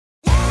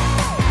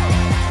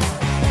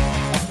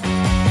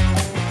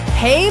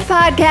Hey,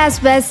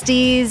 podcast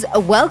besties.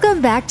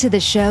 Welcome back to the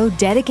show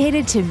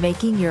dedicated to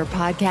making your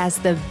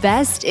podcast the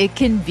best it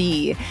can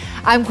be.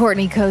 I'm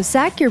Courtney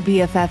Kosak, your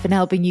BFF, and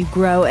helping you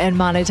grow and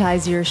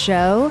monetize your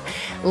show.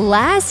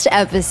 Last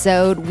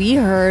episode, we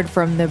heard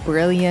from the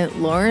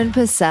brilliant Lauren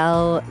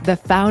Pacell, the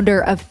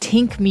founder of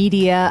Tink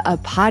Media, a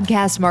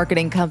podcast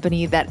marketing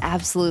company that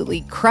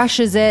absolutely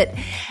crushes it.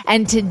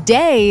 And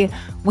today,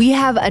 we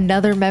have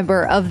another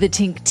member of the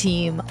Tink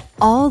team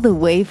all the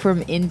way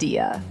from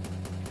India.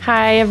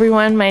 Hi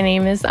everyone, my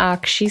name is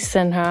Aakshi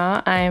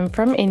Sinha. I'm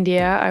from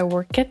India. I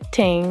work at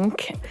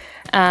Tink.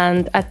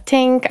 And at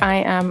Tink, I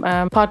am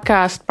a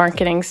podcast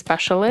marketing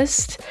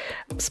specialist.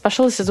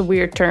 Specialist is a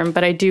weird term,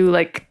 but I do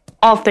like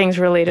all things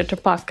related to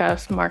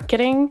podcast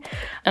marketing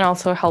and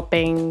also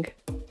helping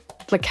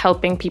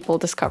people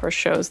discover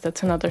shows.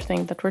 That's another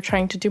thing that we're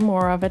trying to do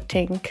more of at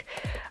Tink.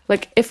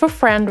 Like if a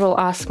friend will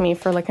ask me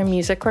for like a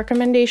music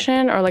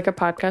recommendation or like a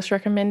podcast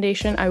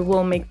recommendation, I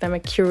will make them a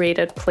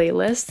curated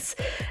playlists.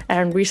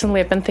 And recently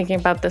I've been thinking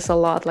about this a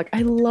lot. Like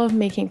I love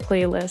making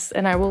playlists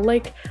and I will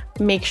like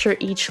make sure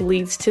each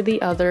leads to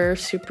the other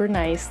super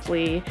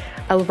nicely.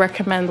 I'll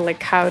recommend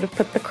like how to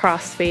put the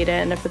crossfade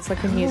in if it's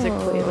like a music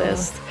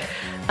playlist.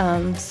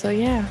 So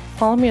yeah,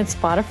 follow me on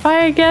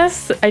Spotify, I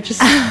guess.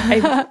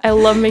 I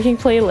love making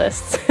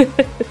playlists.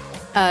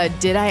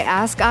 Did I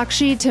ask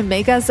Aakshi to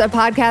make us a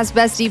podcast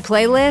bestie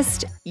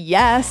playlist?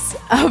 Yes,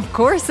 of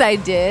course I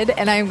did.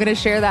 And I'm going to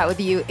share that with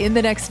you in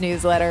the next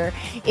newsletter.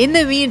 In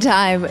the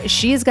meantime,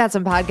 she's got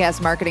some podcast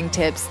marketing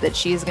tips that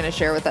she's going to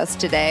share with us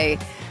today.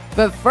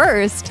 But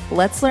first,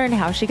 let's learn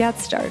how she got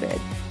started.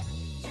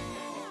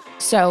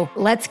 So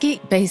let's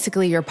get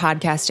basically your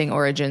podcasting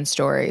origin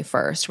story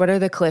first. What are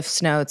the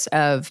Cliff's Notes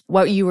of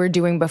what you were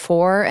doing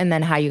before and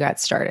then how you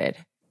got started?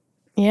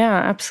 Yeah,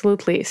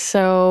 absolutely.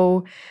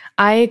 So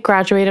I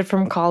graduated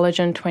from college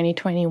in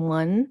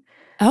 2021.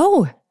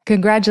 Oh,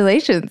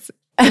 congratulations.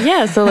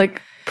 Yeah, so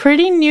like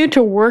pretty new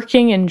to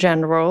working in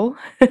general.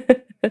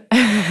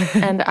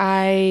 And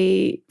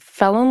I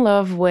fell in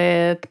love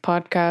with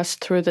podcasts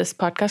through this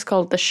podcast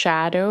called The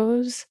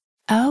Shadows.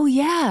 Oh,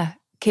 yeah.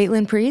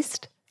 Caitlin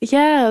Priest?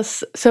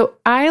 Yes. So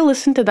I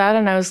listened to that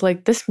and I was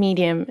like, this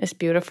medium is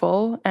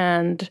beautiful.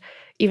 And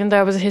even though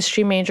I was a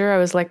history major, I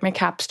was like, my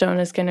capstone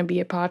is going to be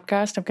a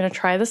podcast. I'm going to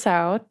try this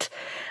out.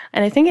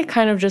 And I think it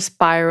kind of just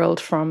spiraled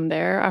from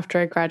there. After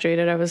I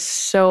graduated, I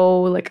was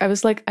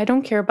like, I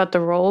don't care about the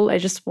role. I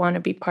just want to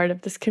be part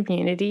of this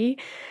community.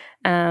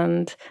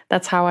 And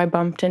that's how I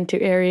bumped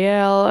into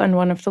Ariel on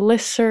one of the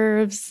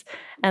listservs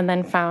and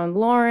then found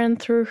Lauren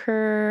through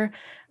her.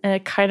 And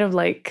it kind of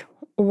like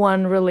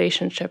one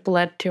relationship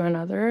led to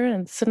another.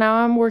 And so now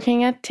I'm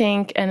working at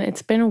Tink, and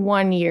it's been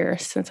 1 year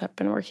since I've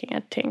been working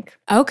at Tink.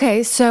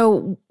 Okay,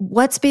 so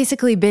what's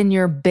basically been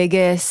your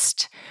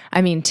biggest,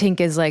 Tink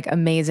is like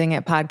amazing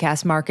at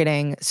podcast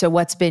marketing. So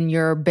what's been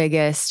your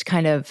biggest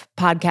kind of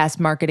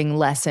podcast marketing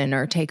lesson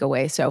or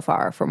takeaway so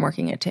far from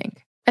working at Tink?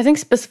 I think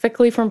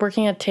specifically from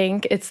working at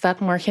Tink, it's that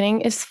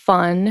marketing is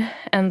fun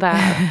and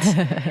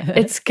that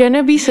it's going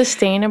to be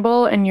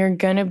sustainable and you're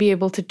going to be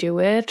able to do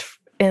it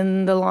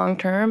in the long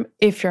term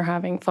if you're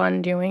having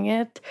fun doing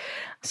it.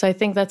 So I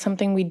think that's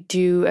something we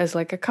do as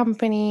like a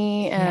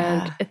company,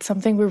 and it's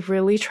something we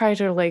really try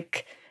to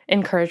like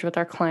encourage with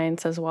our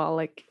clients as well.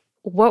 Like,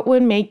 what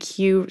would make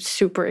you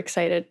super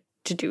excited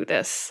to do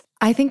this?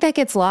 I think that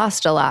gets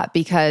lost a lot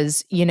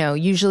because,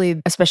 usually,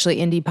 especially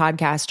indie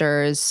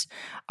podcasters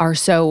are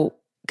so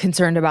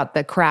concerned about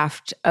the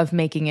craft of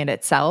making it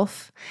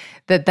itself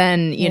that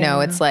then,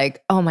 it's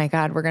like, oh my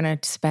God, we're going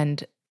to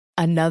spend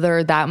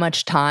another that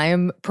much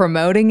time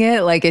promoting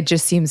it. Like it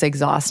just seems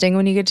exhausting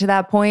when you get to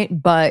that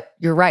point. But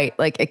you're right.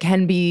 Like it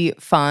can be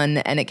fun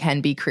and it can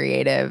be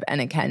creative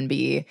and it can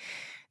be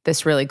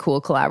this really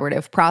cool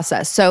collaborative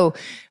process. So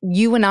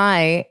you and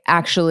I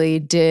actually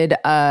did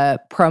a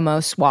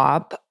promo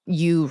swap.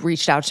 You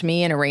reached out to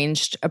me and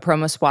arranged a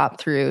promo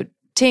swap through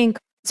Tink.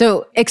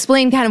 So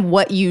explain kind of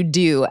what you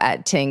do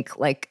at Tink,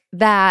 like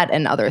that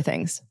and other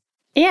things.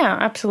 Yeah,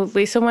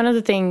 absolutely. So one of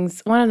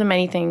the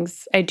many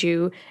things I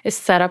do is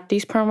set up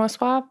these promo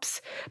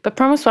swaps. But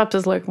promo swaps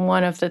is like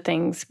one of the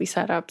things we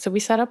set up. So we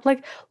set up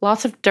like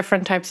lots of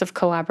different types of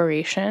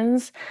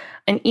collaborations.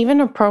 And even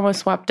a promo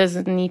swap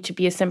doesn't need to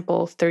be a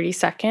simple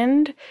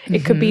 30-second. Mm-hmm.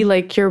 It could be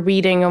like you're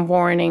reading a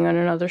warning on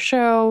another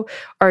show,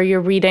 or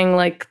you're reading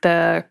like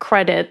the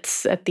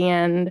credits at the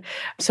end.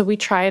 So we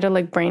try to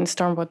like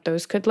brainstorm what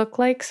those could look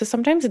like. So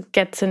sometimes it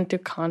gets into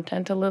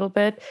content a little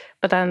bit,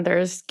 but then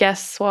there's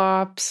guest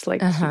swaps,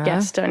 like you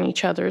guest on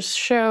each other's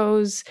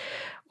shows,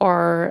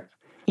 or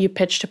you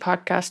pitch to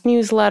podcast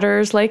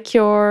newsletters like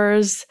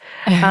yours.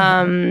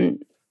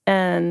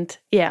 And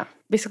yeah,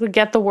 basically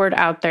get the word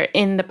out there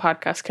in the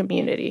podcast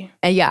community.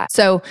 Yeah.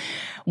 So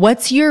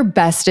what's your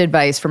best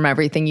advice from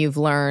everything you've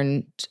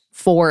learned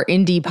for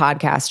indie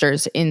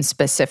podcasters in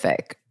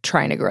specific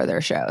trying to grow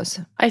their shows?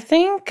 I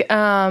think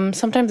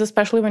sometimes,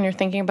 especially when you're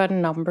thinking about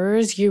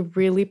numbers, you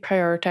really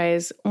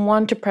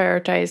want to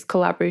prioritize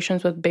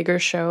collaborations with bigger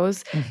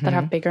shows that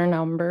have bigger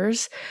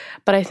numbers.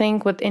 But I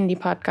think with indie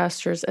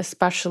podcasters,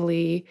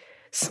 especially,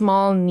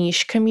 small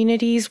niche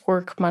communities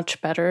work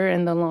much better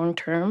in the long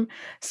term.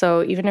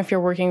 So even if you're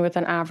working with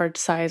an average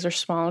size or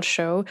small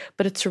show,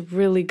 but it's a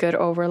really good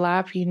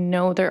overlap, you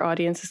know their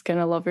audience is going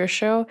to love your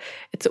show,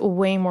 it's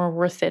way more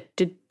worth it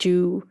to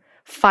do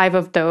 5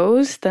 of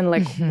those than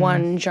like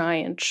one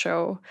giant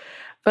show.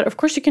 But of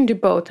course you can do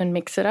both and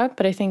mix it up,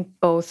 but I think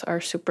both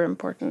are super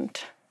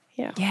important.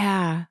 Yeah.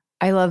 Yeah,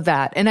 I love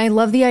that. And I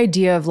love the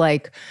idea of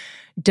like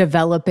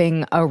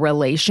developing a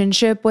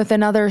relationship with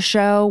another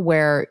show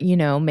where, you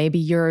know, maybe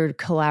you're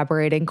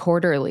collaborating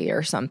quarterly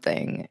or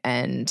something,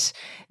 and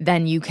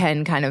then you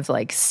can kind of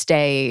like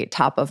stay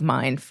top of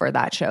mind for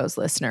that show's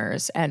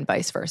listeners and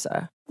vice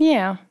versa.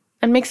 Yeah.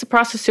 And makes the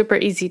process super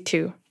easy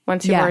too,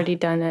 once you've already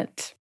done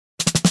it.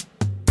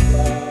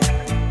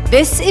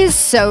 This is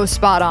so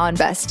spot on,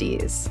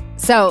 besties.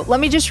 So let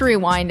me just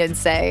rewind and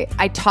say,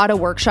 I taught a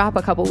workshop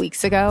a couple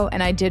weeks ago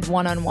and I did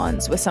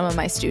one-on-ones with some of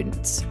my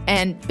students.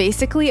 And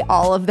basically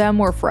all of them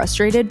were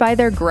frustrated by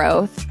their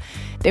growth.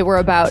 They were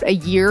about a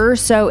year or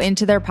so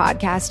into their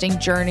podcasting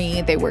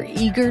journey. They were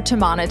eager to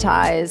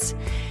monetize.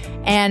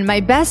 And my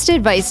best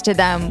advice to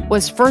them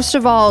was, first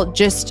of all,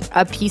 just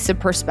a piece of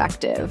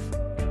perspective.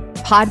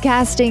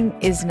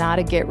 Podcasting is not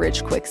a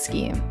get-rich-quick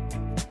scheme.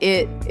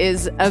 It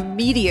is a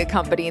media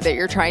company that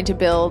you're trying to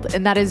build,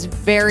 and that is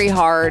very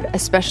hard,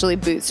 especially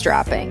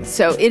bootstrapping.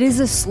 So it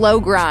is a slow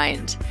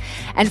grind.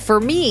 And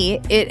for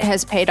me, it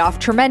has paid off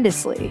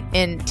tremendously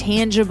in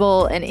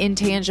tangible and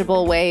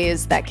intangible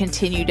ways that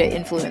continue to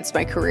influence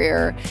my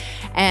career.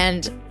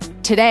 And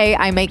today,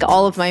 I make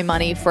all of my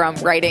money from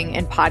writing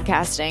and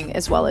podcasting,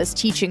 as well as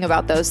teaching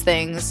about those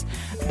things.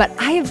 But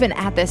I have been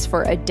at this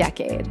for a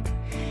decade.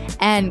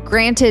 And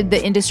granted,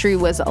 the industry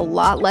was a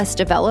lot less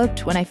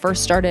developed when I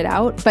first started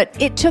out, but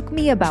it took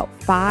me about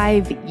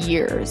 5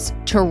 years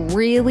to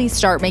really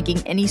start making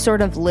any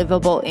sort of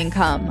livable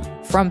income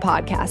from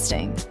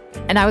podcasting.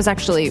 And I was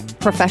actually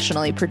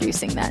professionally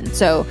producing then.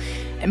 So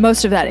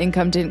most of that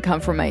income didn't come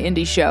from my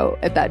indie show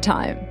at that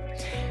time.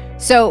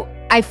 So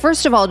I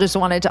first of all just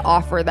wanted to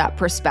offer that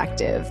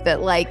perspective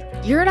that like,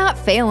 you're not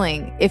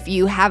failing if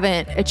you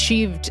haven't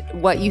achieved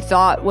what you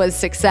thought was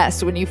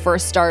success when you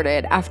first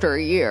started after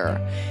a year.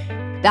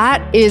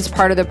 That is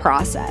part of the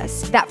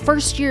process. That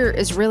first year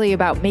is really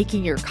about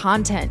making your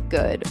content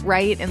good,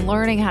 right? And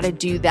learning how to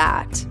do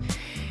that.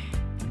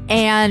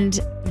 And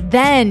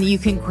then you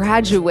can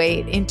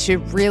graduate into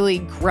really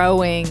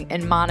growing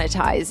and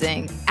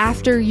monetizing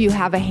after you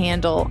have a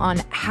handle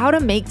on how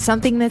to make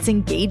something that's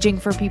engaging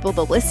for people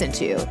to listen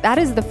to. That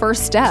is the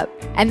first step.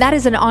 And that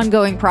is an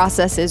ongoing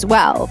process as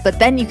well. But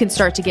then you can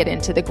start to get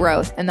into the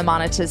growth and the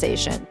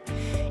monetization.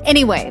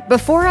 Anyway,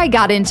 before I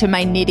got into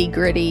my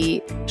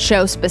nitty-gritty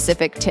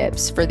show-specific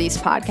tips for these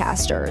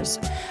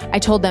podcasters, I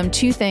told them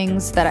 2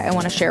 things that I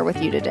want to share with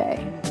you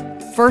today.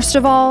 First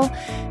of all,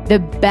 the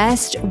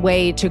best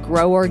way to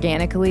grow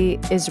organically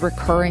is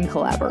recurring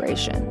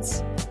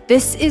collaborations.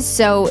 This is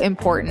so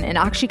important, and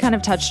Aakshi kind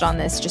of touched on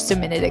this just a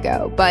minute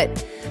ago,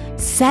 but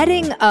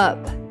setting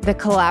up the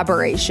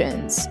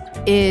collaborations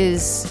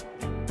is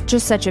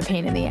just such a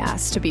pain in the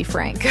ass, to be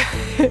frank.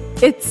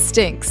 It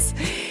stinks.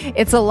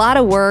 It's a lot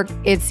of work.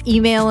 It's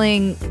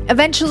emailing.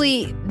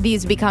 Eventually,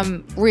 these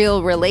become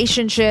real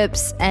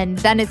relationships, and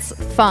then it's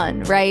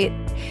fun, right?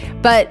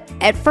 But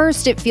at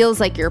first, it feels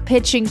like you're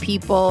pitching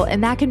people,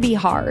 and that can be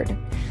hard.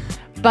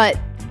 But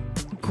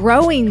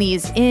growing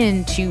these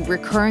into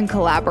recurring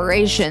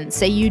collaborations,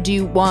 say you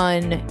do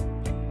one,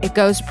 it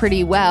goes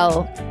pretty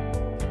well.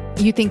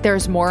 You think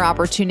there's more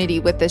opportunity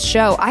with this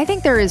show? I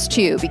think there is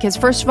too, because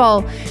first of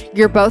all,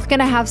 you're both going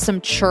to have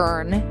some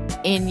churn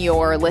in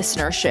your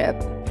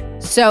listenership.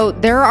 So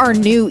there are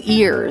new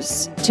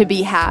ears to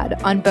be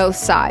had on both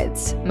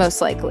sides, most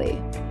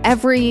likely.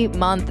 Every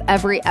month,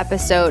 every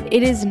episode,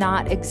 it is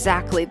not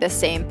exactly the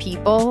same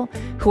people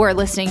who are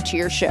listening to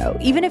your show.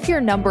 Even if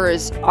your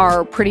numbers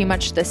are pretty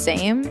much the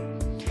same,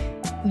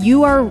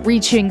 you are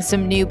reaching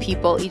some new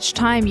people each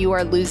time, you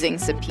are losing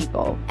some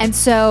people. And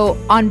so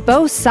on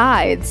both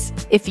sides,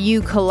 if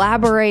you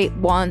collaborate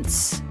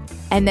once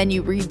and then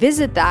you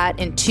revisit that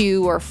in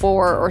 2 or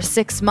 4 or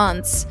 6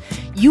 months,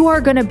 you are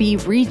going to be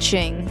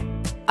reaching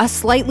a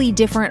slightly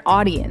different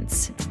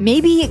audience,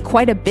 maybe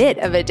quite a bit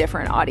of a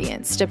different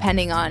audience,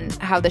 depending on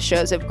how the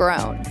shows have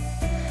grown.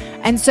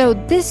 And so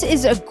this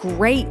is a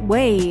great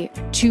way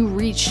to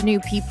reach new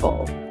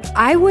people.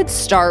 I would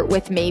start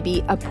with maybe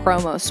a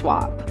promo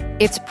swap.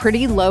 It's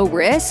pretty low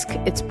risk.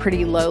 It's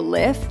pretty low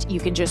lift. You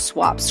can just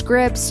swap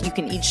scripts. You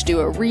can each do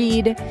a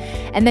read,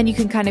 and then you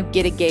can kind of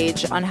get a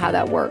gauge on how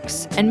that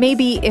works. And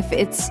maybe if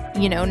it's,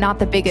 not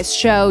the biggest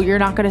show, you're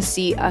not going to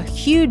see a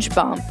huge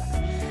bump,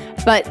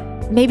 but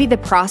maybe the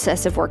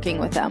process of working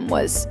with them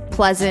was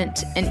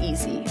pleasant and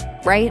easy,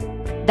 right?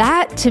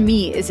 That to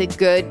me is a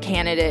good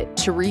candidate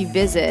to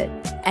revisit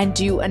and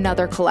do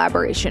another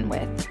collaboration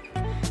with.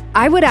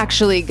 I would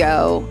actually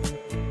go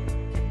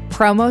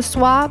promo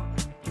swap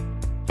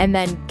and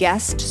then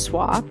guest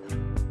swap.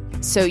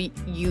 So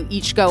you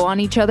each go on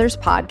each other's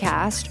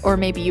podcast, or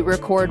maybe you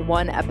record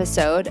one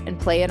episode and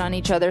play it on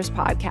each other's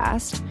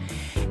podcast.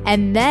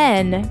 And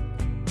then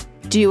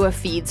do a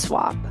feed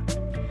swap.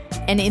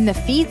 And in the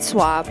feed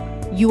swap,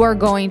 you are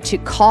going to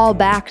call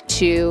back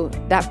to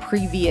that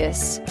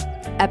previous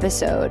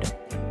episode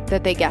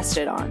that they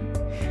guested on.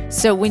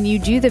 So when you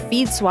do the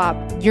feed swap,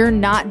 you're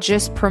not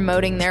just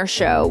promoting their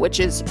show, which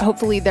is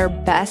hopefully their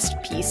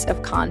best piece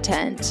of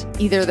content,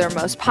 either their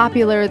most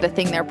popular, the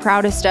thing they're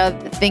proudest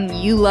of, the thing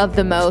you love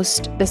the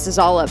most. This is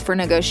all up for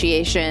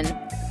negotiation.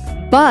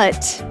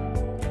 But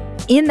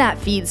in that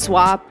feed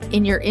swap,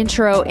 in your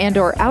intro and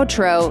or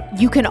outro,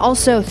 you can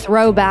also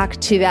throw back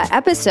to that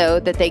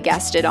episode that they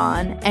guested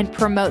on and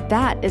promote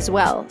that as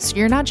well. So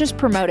you're not just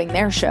promoting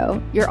their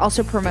show, you're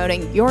also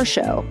promoting your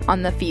show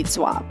on the feed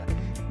swap.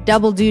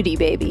 Double duty,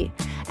 baby.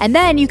 And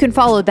then you can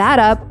follow that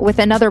up with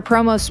another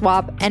promo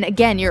swap. And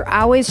again, you're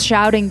always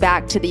shouting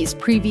back to these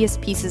previous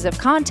pieces of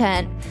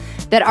content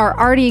that are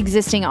already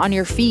existing on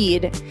your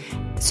feed.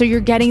 So you're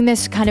getting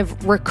this kind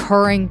of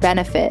recurring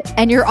benefit.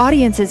 And your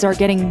audiences are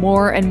getting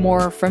more and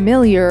more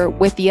familiar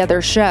with the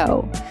other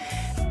show.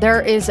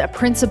 There is a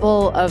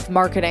principle of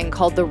marketing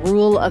called the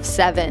rule of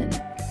 7,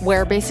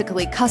 where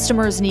basically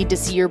customers need to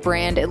see your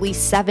brand at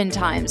least 7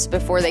 times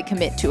before they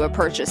commit to a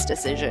purchase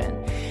decision.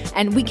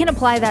 And we can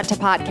apply that to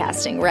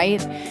podcasting, right?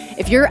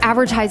 If you're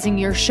advertising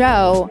your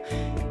show,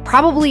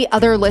 probably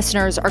other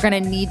listeners are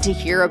going to need to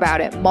hear about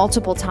it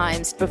multiple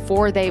times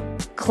before they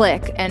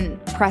click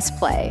and press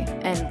play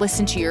and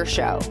listen to your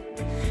show.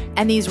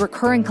 And these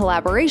recurring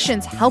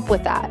collaborations help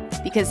with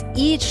that, because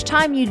each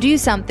time you do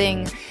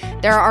something,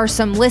 there are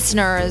some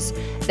listeners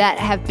that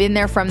have been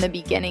there from the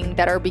beginning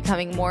that are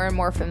becoming more and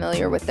more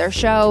familiar with their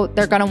show.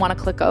 They're going to want to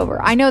click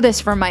over. I know this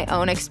from my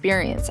own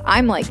experience.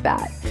 I'm like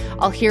that.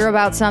 I'll hear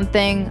about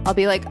something. I'll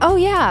be like, oh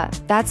yeah,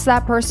 that's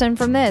that person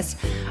from this.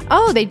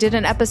 Oh, they did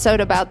an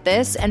episode about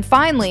this. And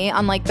finally,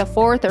 on like the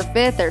 4th or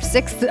 5th or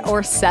 6th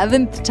or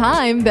 7th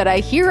time that I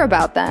hear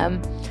about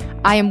them,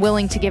 I am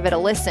willing to give it a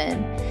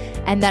listen.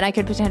 And then I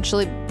could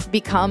potentially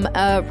become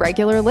a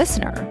regular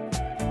listener.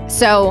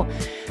 So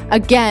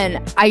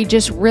again, I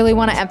just really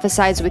want to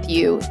emphasize with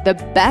you, the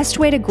best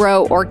way to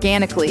grow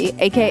organically,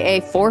 aka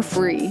for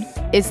free,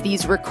 is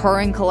these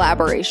recurring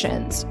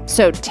collaborations.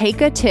 So take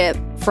a tip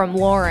from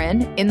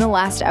Lauren in the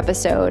last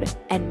episode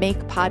and make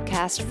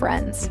podcast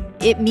friends.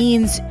 It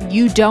means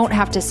you don't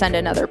have to send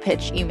another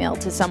pitch email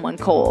to someone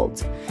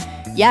cold.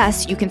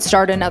 Yes, you can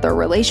start another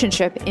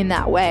relationship in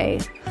that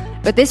way,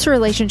 but this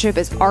relationship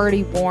is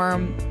already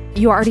warm.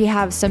 You already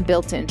have some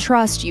built-in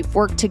trust. You've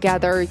worked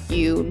together.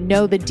 You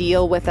know the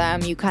deal with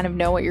them. You kind of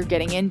know what you're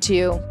getting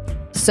into.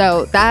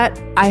 So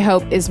that, I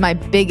hope, is my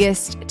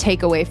biggest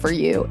takeaway for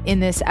you in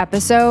this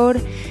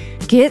episode.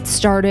 Get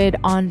started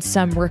on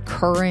some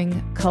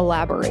recurring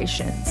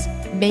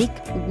collaborations. Make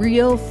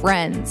real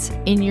friends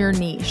in your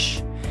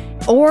niche,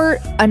 or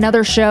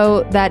another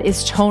show that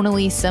is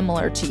tonally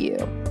similar to you.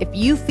 If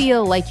you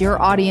feel like your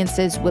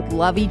audiences would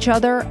love each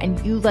other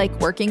and you like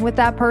working with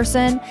that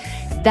person,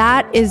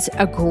 that is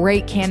a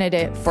great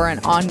candidate for an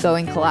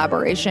ongoing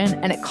collaboration,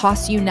 and it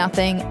costs you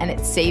nothing and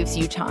it saves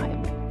you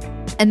time.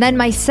 And then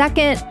my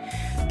second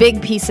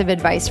big piece of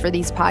advice for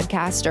these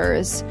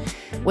podcasters,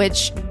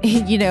 which,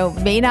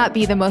 may not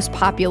be the most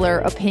popular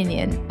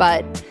opinion,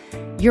 but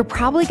you're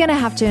probably going to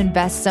have to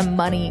invest some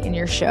money in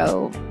your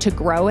show to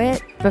grow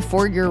it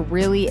before you're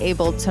really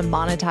able to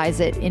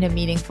monetize it in a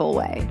meaningful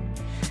way.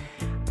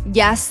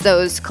 Yes,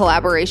 those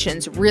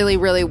collaborations really,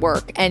 really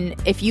work. And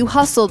if you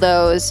hustle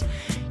those,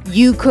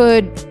 you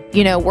could,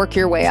 work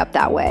your way up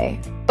that way.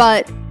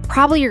 But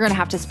probably you're going to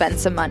have to spend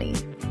some money.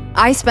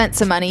 I spent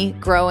some money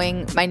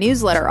growing my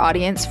newsletter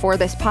audience for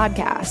this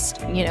podcast.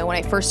 When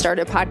I first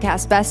started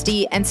Podcast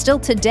Bestie, and still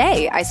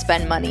today, I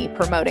spend money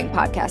promoting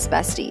Podcast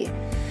Bestie.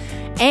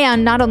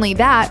 And not only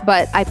that,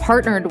 but I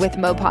partnered with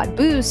Mopod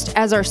Boost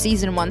as our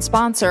season 1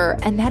 sponsor,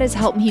 and that has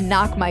helped me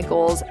knock my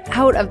goals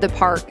out of the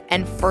park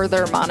and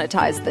further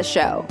monetize the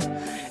show.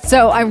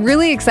 So I'm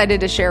really excited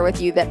to share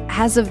with you that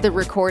as of the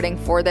recording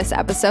for this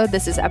episode,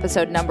 this is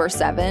episode number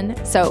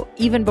 7. So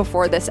even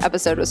before this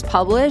episode was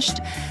published,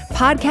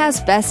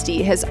 Podcast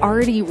Bestie has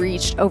already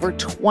reached over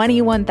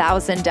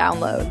 21,000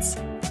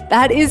 downloads.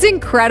 That is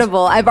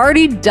incredible. I've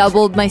already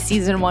doubled my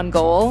season 1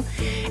 goal.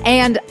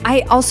 And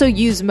I also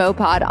use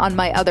Mopod on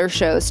my other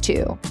shows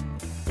too.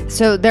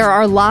 So there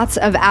are lots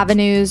of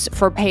avenues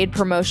for paid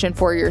promotion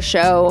for your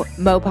show.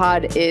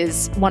 Mopod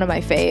is one of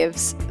my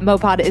faves.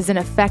 Mopod is an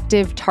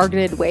effective,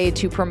 targeted way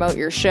to promote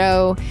your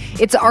show.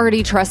 It's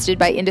already trusted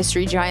by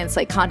industry giants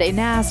like Condé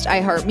Nast,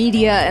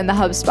 iHeartMedia, and the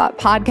HubSpot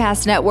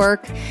podcast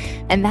network.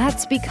 And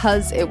that's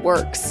because it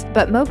works.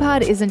 But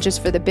Mopod isn't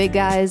just for the big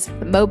guys.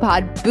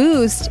 Mopod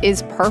Boost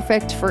is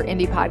perfect for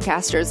indie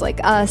podcasters like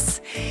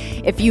us.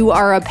 If you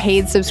are a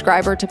paid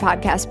subscriber to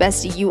Podcast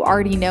Bestie, you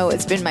already know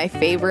it's been my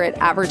favorite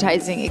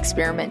advertising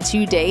experiment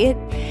to date.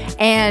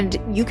 And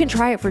you can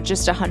try it for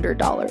just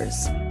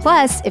 $100.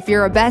 Plus, if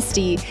you're a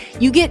bestie,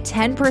 you get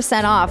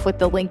 10% off with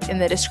the link in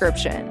the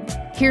description.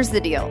 Here's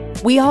the deal.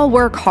 We all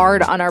work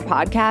hard on our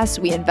podcasts.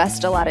 We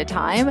invest a lot of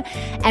time,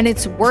 and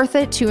it's worth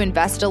it to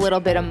invest a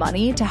little bit of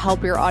money to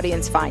help your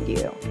audience find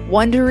you.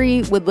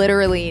 Wondery would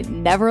literally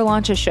never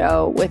launch a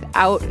show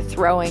without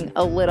throwing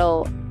a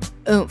little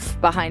oomph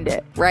behind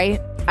it, right?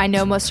 I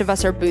know most of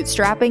us are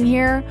bootstrapping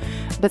here,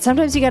 but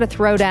sometimes you got to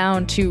throw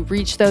down to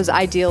reach those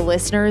ideal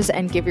listeners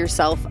and give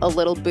yourself a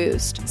little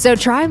boost. So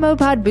try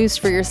Mopod Boost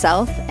for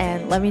yourself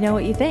and let me know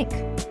what you think.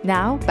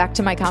 Now, back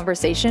to my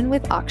conversation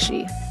with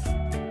Aakshi.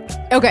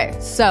 Okay,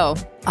 so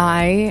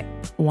I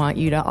want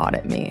you to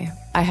audit me.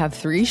 I have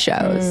 3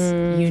 shows.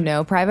 You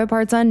know, Private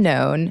Parts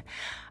Unknown.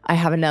 I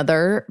have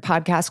another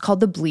podcast called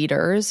The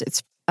Bleeders.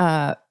 It's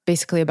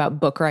basically about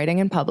book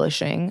writing and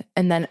publishing.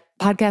 And then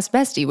Podcast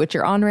Bestie, which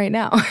you're on right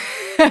now.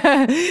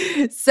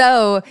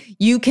 So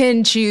you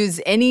can choose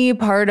any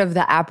part of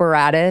the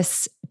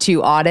apparatus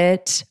to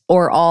audit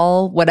or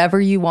all, whatever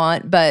you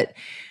want. But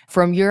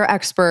from your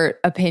expert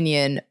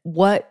opinion,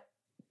 what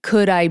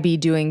could I be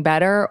doing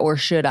better or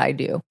should I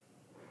do?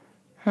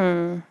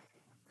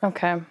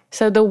 Okay.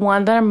 So the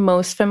one that I'm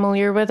most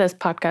familiar with is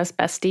Podcast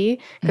Bestie,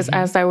 because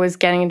as I was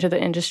getting into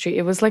the industry,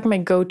 it was like my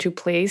go-to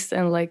place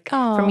and like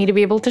for me to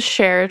be able to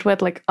share it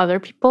with like other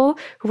people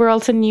who were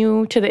also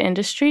new to the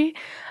industry.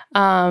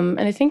 And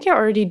I think you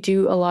already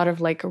do a lot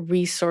of like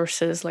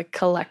resources, like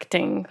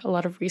collecting a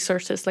lot of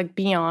resources, like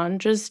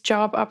beyond just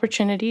job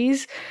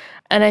opportunities.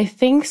 And I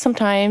think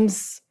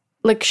sometimes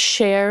like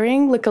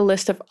sharing like a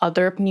list of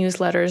other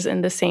newsletters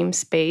in the same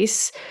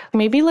space,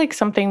 maybe like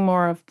something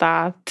more of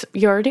that.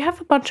 You already have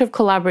a bunch of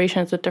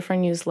collaborations with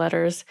different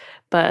newsletters,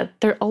 but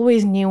there are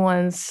always new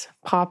ones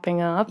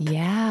popping up.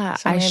 Yeah,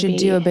 so I should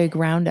do a big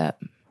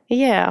roundup.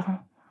 Yeah,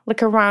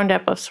 like a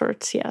roundup of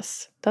sorts.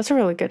 Yes, that's a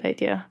really good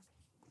idea.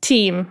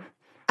 Team.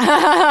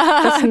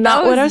 That's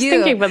not what I was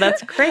thinking, but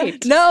that's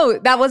great. No,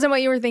 that wasn't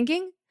what you were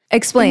thinking?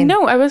 Explain.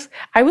 No, I was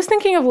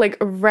thinking of like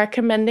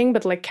recommending,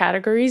 but like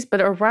categories, but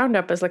a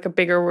roundup is like a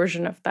bigger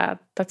version of that.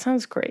 That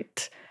sounds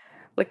great.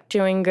 Like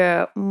doing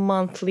a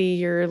monthly,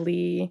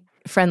 yearly.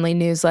 Friendly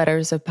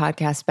newsletters of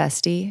Podcast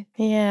Bestie.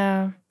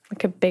 Yeah,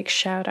 like a big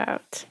shout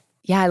out.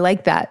 Yeah, I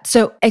like that.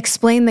 So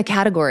explain the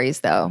categories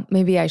though.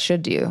 Maybe I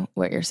should do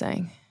what you're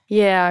saying.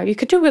 Yeah, you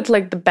could do with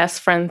like the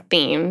best friend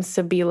themes.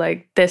 So be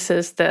like, this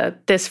is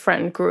this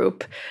friend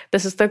group.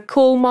 This is the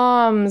cool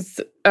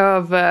moms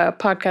of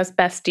Podcast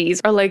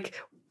Besties. Or like,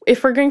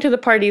 if we're going to the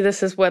party,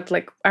 this is what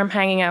like I'm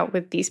hanging out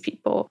with these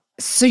people.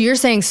 So you're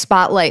saying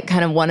spotlight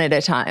kind of one at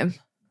a time.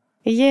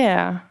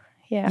 Yeah.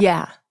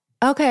 Yeah.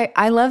 Okay,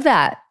 I love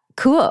that.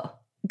 Cool.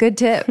 Good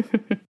tip.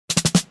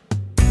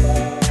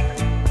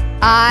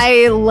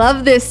 I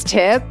love this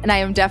tip, and I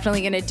am definitely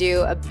going to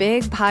do a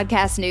big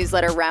podcast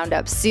newsletter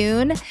roundup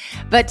soon.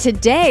 But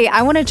today,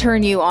 I want to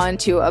turn you on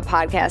to a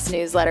podcast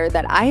newsletter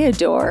that I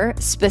adore,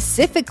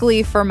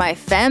 specifically for my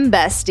femme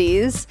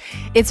besties.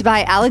 It's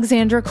by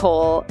Alexandra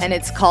Cole, and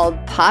it's called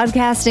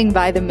Podcasting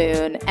by the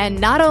Moon.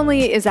 And not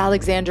only is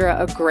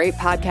Alexandra a great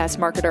podcast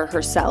marketer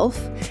herself,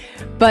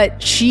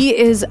 but she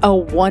is a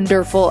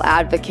wonderful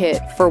advocate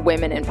for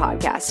women in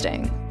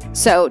podcasting.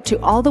 So to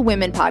all the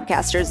women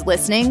podcasters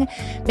listening,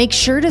 make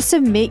sure to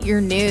submit your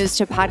news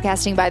to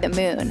Podcasting by the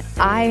Moon.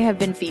 I have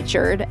been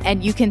featured,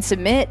 and you can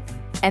submit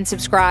and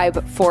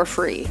subscribe for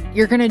free.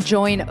 You're going to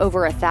join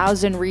over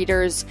 1,000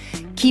 readers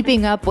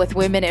keeping up with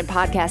women in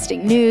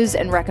podcasting news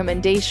and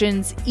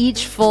recommendations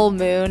each full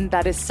moon.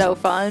 That is so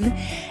fun.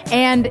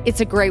 And it's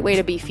a great way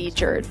to be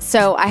featured.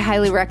 So I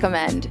highly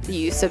recommend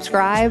you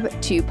subscribe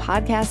to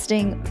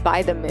Podcasting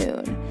by the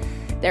Moon.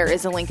 There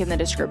is a link in the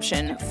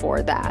description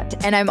for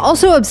that. And I'm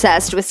also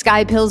obsessed with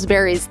Skye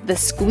Pillsbury's The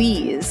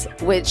Squeeze,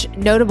 which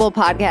notable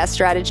podcast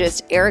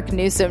strategist Eric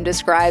Newsom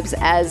describes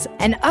as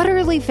an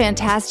utterly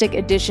fantastic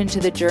addition to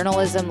the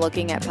journalism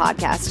looking at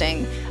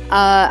podcasting.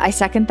 I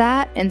second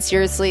that. And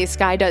seriously,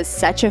 Skye does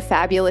such a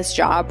fabulous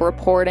job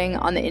reporting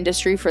on the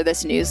industry for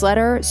this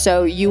newsletter.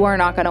 So you are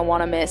not going to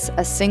want to miss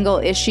a single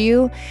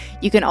issue.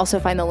 You can also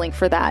find the link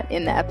for that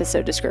in the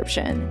episode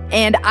description.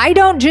 And I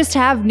don't just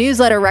have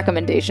newsletter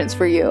recommendations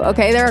for you,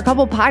 okay? There are a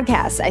couple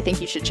podcasts I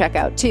think you should check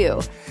out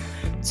too.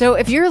 So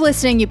if you're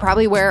listening, you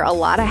probably wear a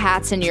lot of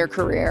hats in your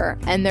career,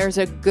 and there's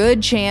a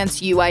good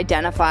chance you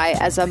identify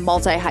as a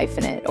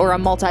multi-hyphenate or a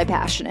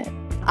multi-passionate.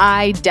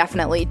 I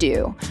definitely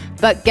do.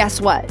 But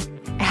guess what?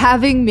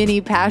 Having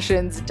many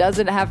passions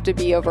doesn't have to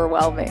be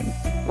overwhelming.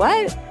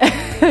 What?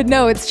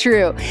 No, it's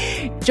true.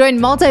 Join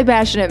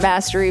Multi-Passionate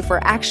Mastery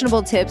for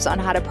actionable tips on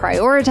how to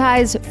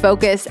prioritize,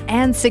 focus,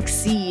 and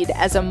succeed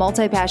as a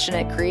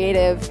multi-passionate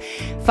creative.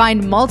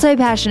 Find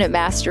Multi-Passionate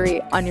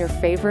Mastery on your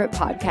favorite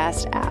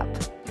podcast app.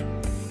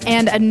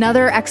 And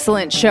another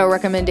excellent show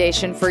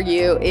recommendation for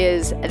you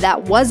is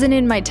That Wasn't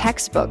in My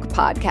Textbook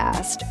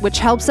podcast, which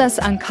helps us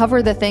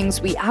uncover the things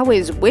we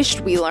always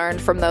wished we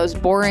learned from those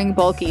boring,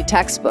 bulky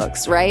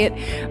textbooks, right?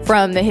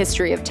 From the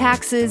history of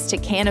taxes to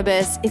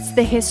cannabis, it's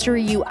the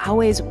history you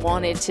always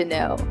wanted to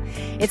know.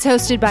 It's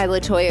hosted by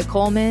LaToya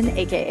Coleman,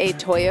 aka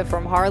Toya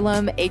from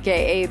Harlem,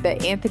 aka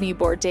the Anthony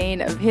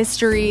Bourdain of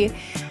history.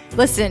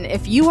 Listen,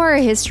 if you are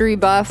a history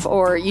buff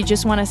or you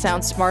just want to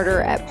sound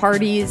smarter at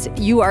parties,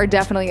 you are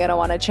definitely going to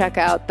want to check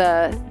out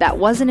the That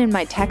Wasn't in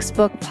My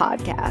Textbook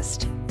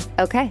podcast.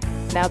 Okay,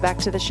 now back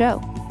to the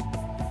show.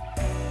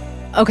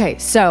 Okay,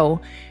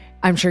 so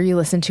I'm sure you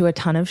listen to a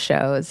ton of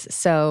shows.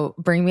 So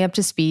bring me up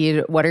to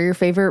speed. What are your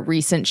favorite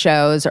recent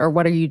shows, or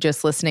what are you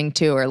just listening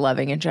to or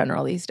loving in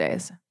general these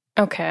days?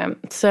 Okay.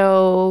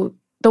 So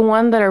the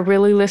one that I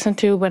really listen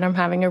to when I'm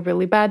having a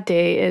really bad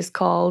day is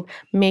called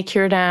Make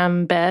Your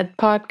Damn Bed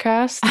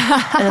podcast.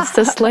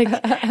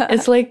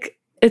 And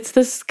it's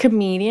this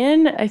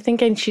comedian, I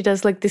think, and she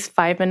does like these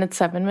 5 minutes,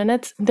 7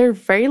 minutes. They're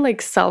very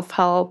like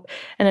self-help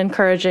and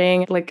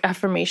encouraging, like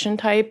affirmation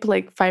type,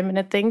 like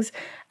 5-minute things.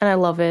 And I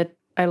love it.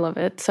 I love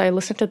it. So I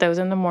listen to those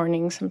in the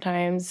morning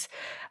sometimes.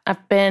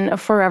 I've been a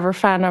forever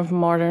fan of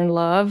Modern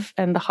Love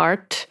and The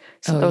Heart.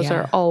 So those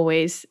are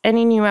always,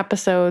 any new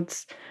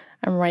episodes,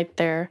 I'm right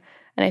there.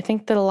 And I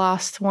think the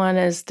last one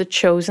is the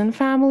Chosen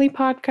Family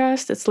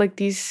podcast. It's like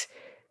these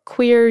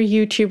queer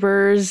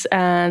YouTubers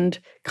and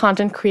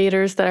content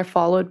creators that I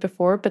followed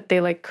before, but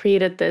they like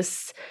created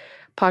this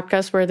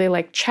podcast where they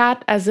like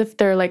chat as if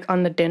they're like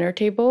on the dinner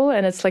table,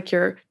 and it's like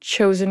your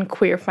chosen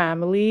queer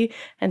family,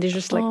 and they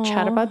just like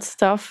chat about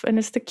stuff, and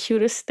it's the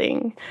cutest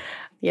thing.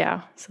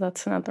 Yeah, so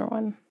that's another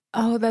one.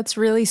 Oh, that's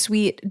really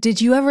sweet.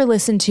 Did you ever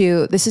listen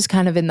to, this is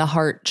kind of in the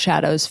Heart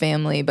Shadows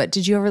family, but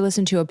did you ever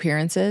listen to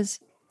Appearances?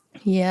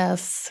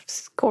 Yes,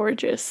 it's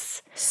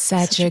gorgeous.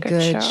 Such a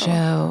good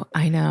show.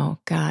 I know.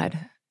 God.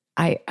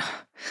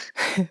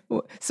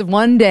 So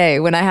one day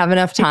when I have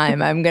enough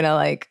time, I'm going to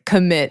like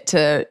commit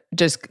to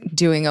just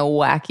doing a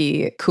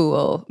wacky,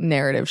 cool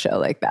narrative show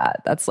like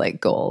that. That's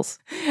like goals.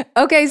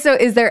 Okay. So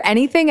is there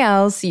anything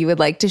else you would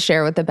like to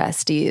share with the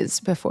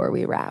besties before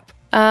we wrap?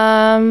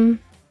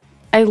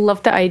 I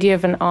love the idea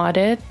of an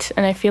audit,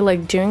 and I feel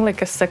like doing like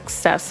what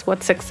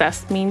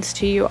success means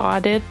to you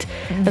audit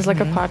as like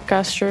a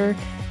podcaster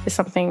is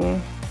something.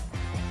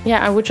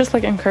 Yeah, I would just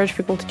like encourage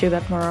people to do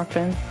that more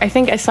often. I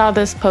think I saw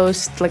this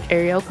post, like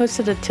Ariel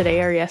posted it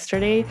today or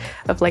yesterday,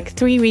 of like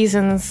 3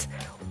 reasons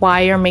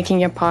why you're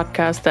making a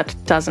podcast that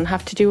doesn't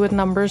have to do with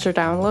numbers or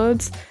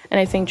downloads. And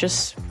I think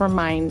just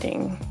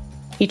reminding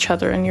each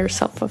other and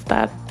yourself of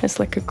that is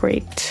like a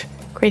great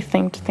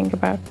thing to think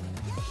about.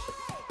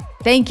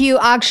 Thank you,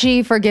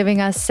 Aakshi, for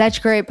giving us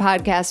such great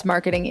podcast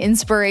marketing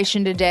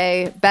inspiration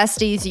today.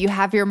 Besties, you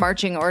have your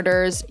marching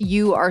orders.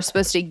 You are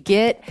supposed to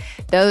get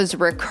those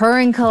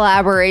recurring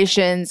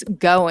collaborations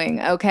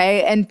going,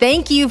 okay? And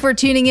thank you for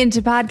tuning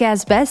into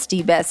Podcast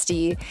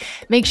Bestie.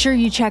 Make sure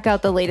you check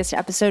out the latest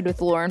episode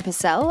with Lauren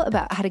Pacell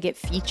about how to get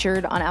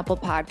featured on Apple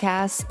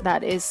Podcasts.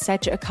 That is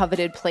such a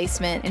coveted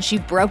placement, and she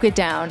broke it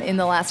down in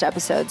the last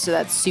episode, so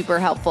that's super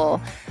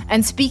helpful.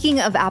 And speaking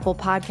of Apple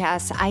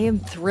Podcasts, I am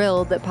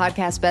thrilled that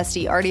Podcast Bestie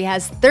already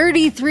has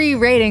 33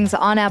 ratings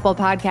on Apple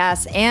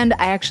Podcasts, and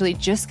I actually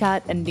just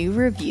got a new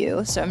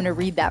review, so I'm going to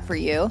read that for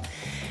you.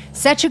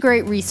 Such a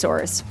great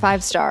resource,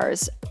 5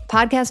 stars.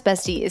 Podcast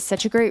Bestie is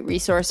such a great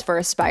resource for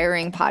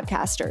aspiring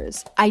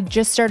podcasters. I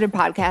just started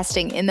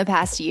podcasting in the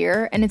past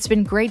year, and it's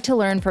been great to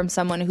learn from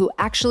someone who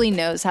actually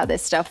knows how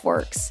this stuff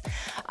works.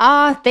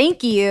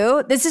 Thank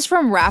you. This is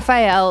from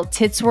Raphael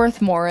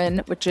Titsworth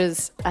Morin, which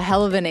is a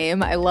hell of a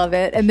name. I love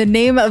it. And the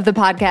name of the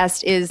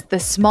podcast is The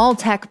Small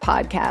Tech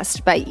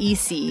Podcast by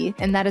EC,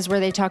 and that is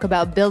where they talk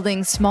about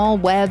building small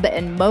web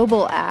and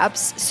mobile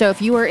apps. So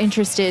if you are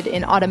interested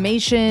in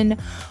automation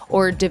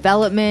or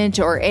development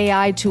or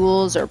AI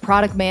tools or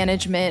product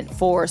management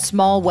for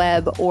small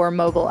web or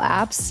mobile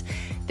apps,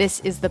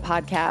 this is the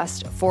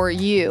podcast for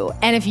you.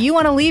 And if you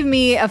want to leave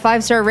me a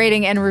 5-star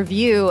rating and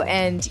review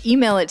and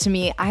email it to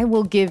me, I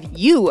will give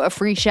you a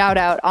free shout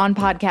out on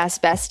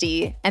Podcast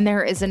Bestie. And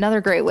there is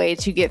another great way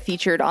to get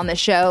featured on the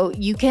show.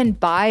 You can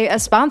buy a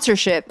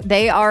sponsorship.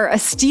 They are a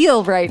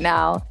steal right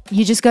now.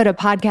 You just go to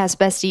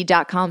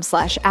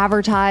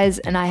podcastbestie.com/advertise,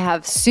 and I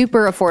have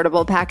super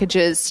affordable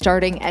packages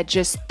starting at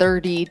just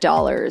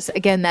 $30.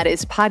 Again, that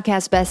is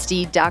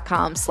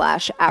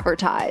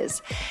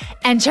podcastbestie.com/advertise.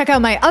 And check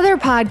out my other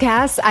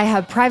podcasts. I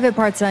have Private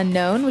Parts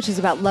Unknown, which is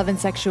about love and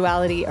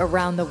sexuality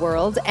around the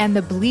world, and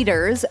The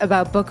Bleeders,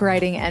 about book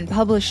writing and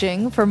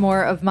publishing, for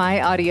more of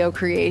my audio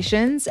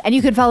creations. And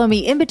you can follow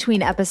me in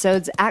between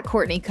episodes at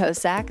Courtney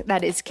Kosak.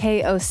 That is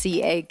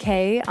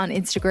KoCak on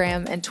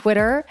Instagram and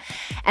Twitter.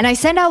 And I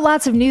send out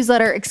lots of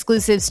newsletter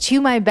exclusives to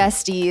my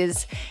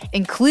besties,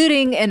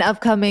 including an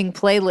upcoming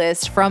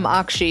playlist from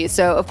Aakshi.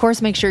 So, of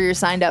course, make sure you're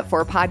signed up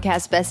for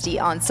Podcast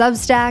Bestie on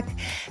Substack.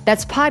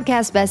 That's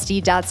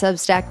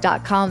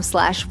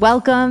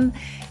podcastbestie.substack.com/welcome.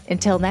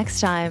 Until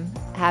next time,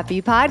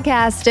 happy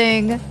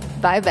podcasting.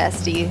 Bye,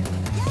 bestie.